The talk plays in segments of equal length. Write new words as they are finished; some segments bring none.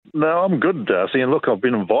No, I'm good, Darcy. And look, I've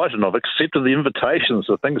been invited and I've accepted the invitation,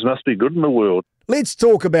 so things must be good in the world. Let's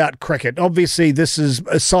talk about cricket. Obviously, this is,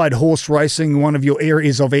 aside horse racing, one of your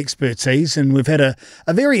areas of expertise, and we've had a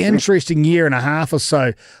very interesting year and a half or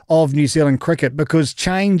so of New Zealand cricket because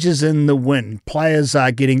changes in the wind. Players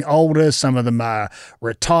are getting older, some of them are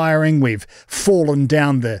retiring. We've fallen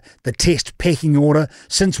down the Test pecking order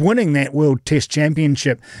since winning that World Test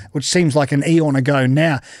Championship, which seems like an eon ago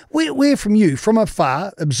now. Where from you, from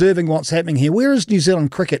afar, observing what's happening here, where is New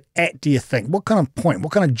Zealand cricket at, do you think? What kind of point,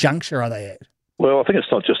 what kind of juncture are they at? Well, I think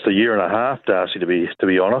it's not just a year and a half, Darcy, to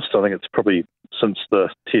be honest. I think it's probably since the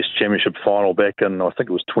Test Championship final back in, I think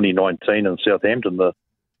it was 2019 in Southampton, the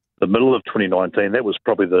middle of 2019. That was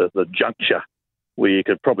probably the juncture where you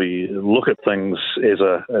could probably look at things as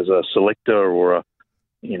a selector or a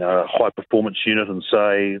high performance unit and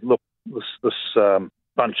say, look, this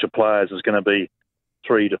bunch of players is going to be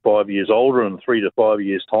 3 to 5 years older in 3 to 5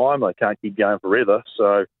 years' time. They can't keep going forever,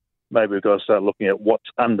 so maybe we've got to start looking at what's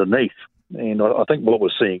underneath. And I think what we're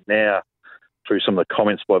seeing now through some of the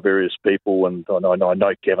comments by various people, and I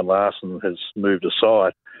know Gavin Larson has moved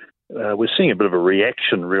aside, we're seeing a bit of a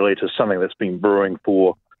reaction really to something that's been brewing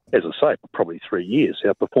for, as I say, probably 3 years.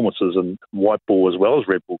 Our performances in white ball as well as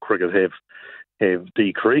red ball cricket have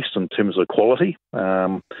decreased in terms of quality.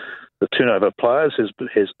 The turnover of players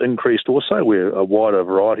has increased also, where a wider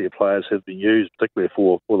variety of players have been used, particularly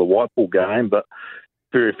for the white ball game, but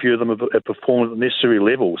very few of them have performed at the necessary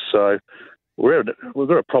levels. So we've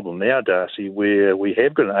got a problem now, Darcy, where we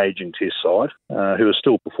have got an ageing Test side who are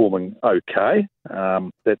still performing okay.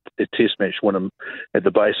 That Test match win at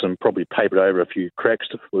the Basin probably papered over a few cracks,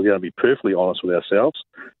 if we're going to be perfectly honest with ourselves.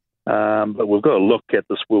 But we've got to look at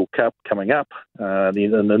this World Cup coming up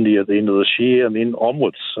in India at the end of this year and then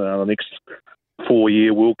onwards, the next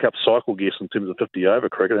 4-year World Cup cycle, I guess, in terms of 50-over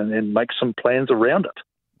cricket and make some plans around it.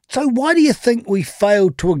 So why do you think we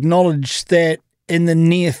failed to acknowledge that in the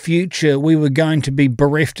near future we were going to be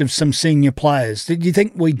bereft of some senior players? Did you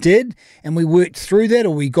think we did and we worked through that,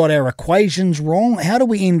 or we got our equations wrong? How do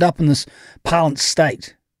we end up in this parlance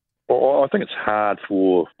state? Well, I think it's hard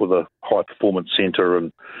for the high performance centre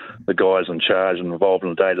and the guys in charge and involved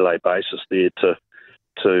on a day-to-day basis there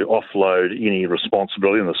to offload any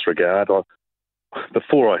responsibility in this regard.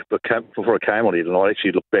 Before I came on here tonight, I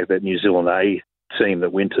actually looked back at that New Zealand A team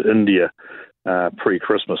that went to India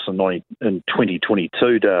pre-Christmas in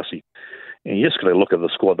 2022, Darcy. And you just got to look at the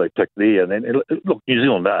squad they picked there. And then, look, New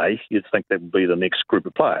Zealand A, you'd think that would be the next group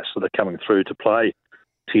of players. So they're coming through to play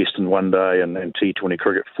Test and One Day and T20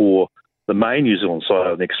 cricket for the main New Zealand side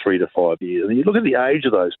over the next 3 to 5 years. And you look at the age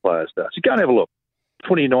of those players, Darcy. Go and have a look.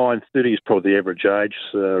 29, 30 is probably the average age.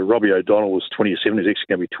 Robbie O'Donnell was 27. He's actually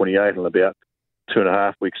going to be 28 in about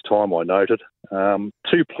 2.5 weeks' time, I noted.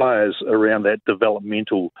 2 players around that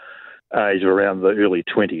developmental age, around the early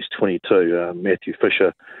 20s, 22, Matthew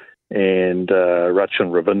Fisher and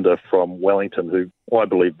Rachin Ravindra from Wellington, who I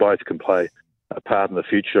believe both can play a part in the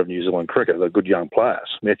future of New Zealand cricket. They're good young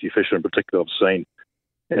players. Matthew Fisher in particular I've seen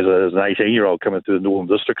as an 18-year-old coming through the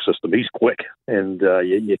Northern District system. He's quick, and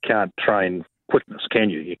you can't train quickness, can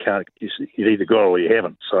you? You can't. You've either got it or you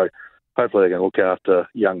haven't. So hopefully they're going to look after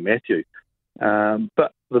young Matthew.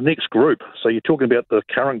 But the next group, so you're talking about the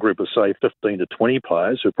current group of, say, 15 to 20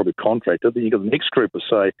 players who are probably contracted. Then you've got the next group of,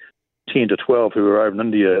 say, 10 to 12 who are over in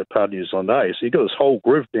India, part of New Zealand A. So you've got this whole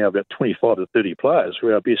group now, about 25 to 30 players who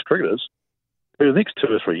are our best cricketers, who the next 2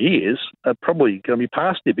 or 3 years are probably going to be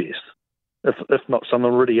past their best, if not some of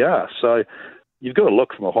them already are. So you've got to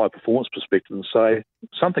look from a high-performance perspective and say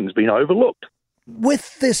something's been overlooked.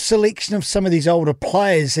 With the selection of some of these older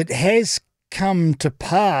players, it has come to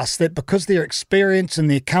pass that because they're experienced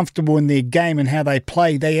and they're comfortable in their game and how they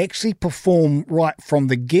play, they actually perform right from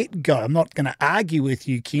the get-go. I'm not going to argue with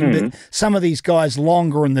you, Ken, but some of these guys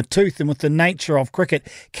longer in the tooth and with the nature of cricket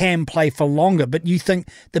can play for longer. But you think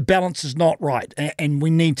the balance is not right and we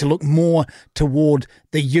need to look more toward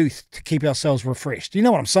the youth to keep ourselves refreshed. You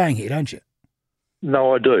know what I'm saying here, don't you?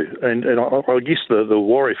 No, I do. And I guess the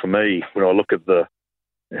worry for me when I look at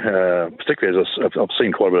particularly as I've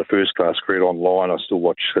seen quite a bit of first-class cricket online. I still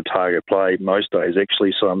watch Otago play most days,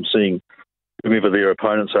 actually, so I'm seeing whomever their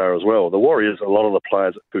opponents are as well. The worry is a lot of the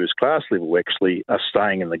players at first-class level actually are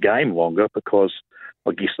staying in the game longer because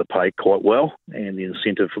I guess they're paid quite well, and the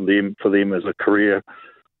incentive for them as a career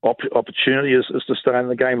opportunity is to stay in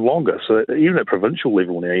the game longer. So even at provincial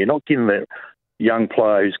level now, you're not getting that young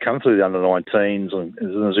player who's come through the under-19s and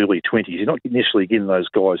is in his early 20s. You're not initially getting those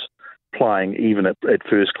guys playing even at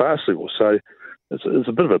first-class level. So it's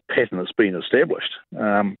a bit of a pattern that's been established.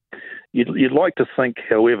 You'd like to think,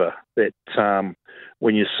 however, that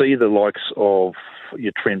when you see the likes of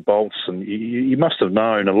your Trent Bolts, and you must have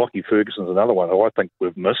known, and Lockie Ferguson's another one who I think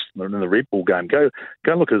we've missed in the Red Bull game. Go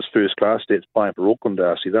and look at his first class stats playing for Auckland,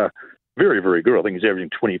 Darcy. They're very, very good. I think he's averaging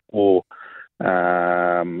 24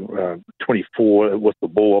 with the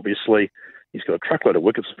ball, obviously. He's got a truckload of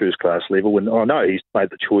wickets at first class level, and I know he's made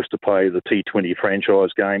the choice to play the T20 franchise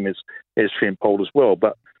game as Trent Bolt as well.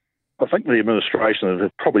 But I think the administration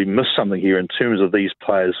have probably missed something here in terms of these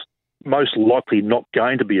players most likely not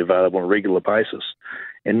going to be available on a regular basis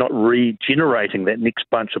and not regenerating that next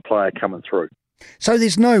bunch of player coming through. So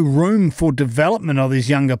there's no room for development of these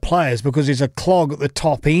younger players because there's a clog at the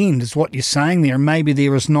top end, is what you're saying there. And maybe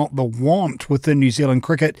there is not the want within New Zealand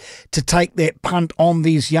cricket to take that punt on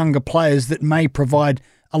these younger players that may provide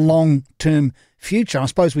a long-term future. I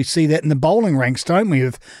suppose we see that in the bowling ranks, don't we,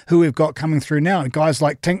 of who we've got coming through now, guys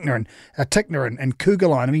like Tickner and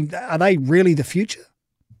Kugeline. I mean, are they really the future?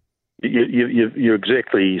 You're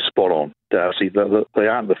exactly spot on, Darcy. They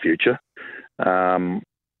aren't the future. And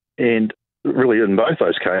really, in both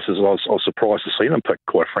those cases, I was surprised to see them pick,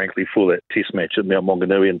 quite frankly, for that test match at Mount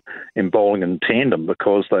Maunganui and bowling in tandem,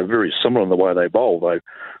 because they're very similar in the way they bowl. They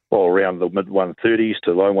bowl around the mid-130s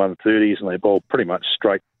to low 130s, and they bowl pretty much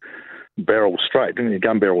straight, barrel straight,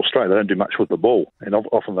 gun barrel straight. They don't do much with the ball, and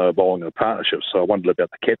often they're bowling in a partnership, so I wondered about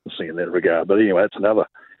the captaincy in that regard. But anyway, that's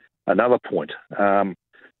another point.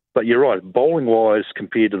 But you're right, bowling-wise,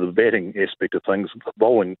 compared to the batting aspect of things,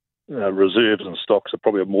 bowling reserves and stocks are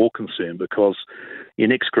probably more concerned because your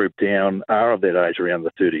next group down are of that age, around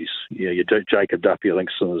the 30s. Your Jacob Duffy, I think,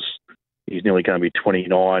 he's nearly going to be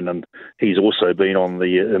 29, and he's also been on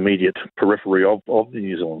the immediate periphery of the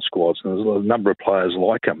New Zealand squads. And there's a number of players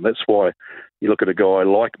like him. That's why you look at a guy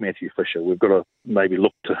like Matthew Fisher. We've got to maybe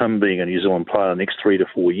look to him being a New Zealand player in the next 3 to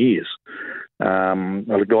 4 years.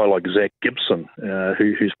 A guy like Zach Gibson,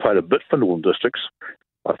 who's played a bit for Northern Districts.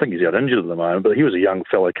 I think he's out injured at the moment, but he was a young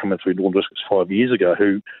fellow coming through Northern Districts 5 years ago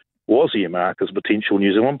who was earmarked as a potential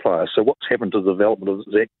New Zealand player. So what's happened to the development of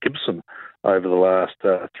Zach Gibson over the last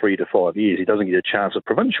 3 to 5 years? He doesn't get a chance at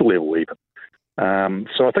provincial level even.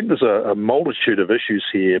 So I think there's a multitude of issues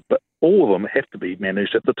here, but all of them have to be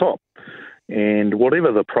managed at the top. And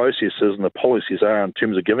whatever the process is and the policies are in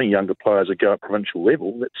terms of giving younger players a go at provincial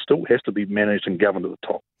level, that still has to be managed and governed at the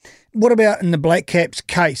top. What about in the Black Caps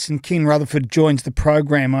case? And Ken Rutherford joins the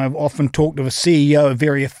program. I've often talked of a CEO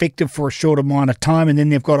very effective for a short amount of time, and then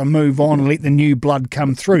they've got to move on and let the new blood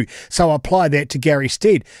come through. So I apply that to Gary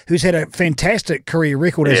Stead, who's had a fantastic career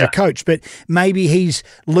record as a coach, but maybe he's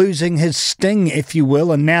losing his sting, if you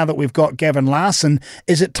will. And now that we've got Gavin Larson,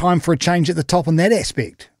 is it time for a change at the top in that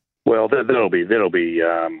aspect? Well, that'll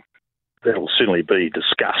certainly be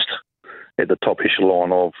discussed at the top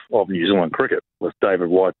echelon of New Zealand cricket, with David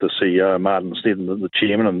White, the CEO, Martin Sneddon, the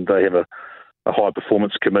chairman, and they have a high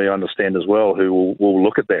performance committee, I understand, as well, who will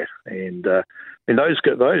look at that. And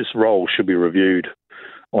those roles should be reviewed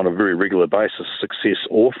on a very regular basis, success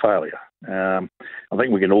or failure. I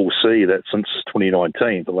think we can all see that since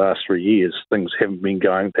 2019, the last 3 years, things haven't been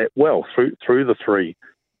going that well through the three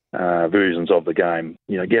versions of the game.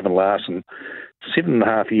 Gavin Larson,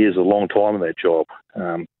 7.5 years is a long time in that job.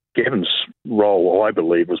 Gavin's role, I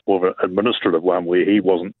believe, was more of an administrative one where he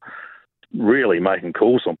wasn't really making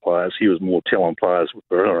calls on players. He was more telling players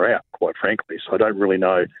were in or out, quite frankly. So I don't really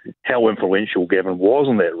know how influential Gavin was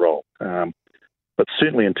in that role. But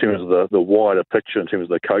certainly in terms of the wider picture, in terms of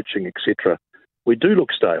the coaching, etc., we do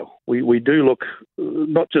look stale. We do look,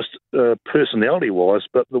 not just personality-wise,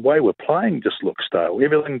 but the way we're playing just looks stale.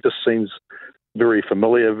 Everything just seems very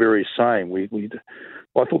familiar, very same.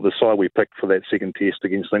 I thought the side we picked for that second test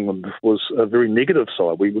against England was a very negative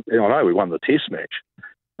side. I know we won the test match,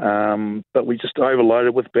 but we just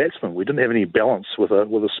overloaded with batsmen. We didn't have any balance with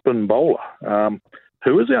a spin bowler.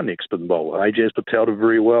 Who is our next spin bowler? Ajaz Patel did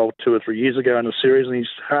very well 2 or 3 years ago in a series, and he's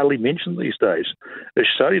hardly mentioned these days.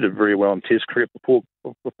 Ishadi did very well in Test cricket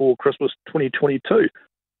before Christmas 2022.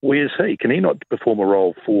 Where's he? Can he not perform a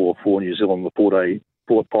role for New Zealand the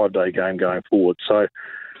 5-day game going forward? So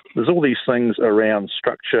there's all these things around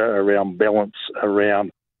structure, around balance, around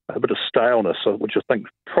a bit of staleness, which I think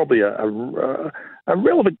probably are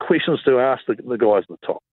relevant questions to ask the guys at the top.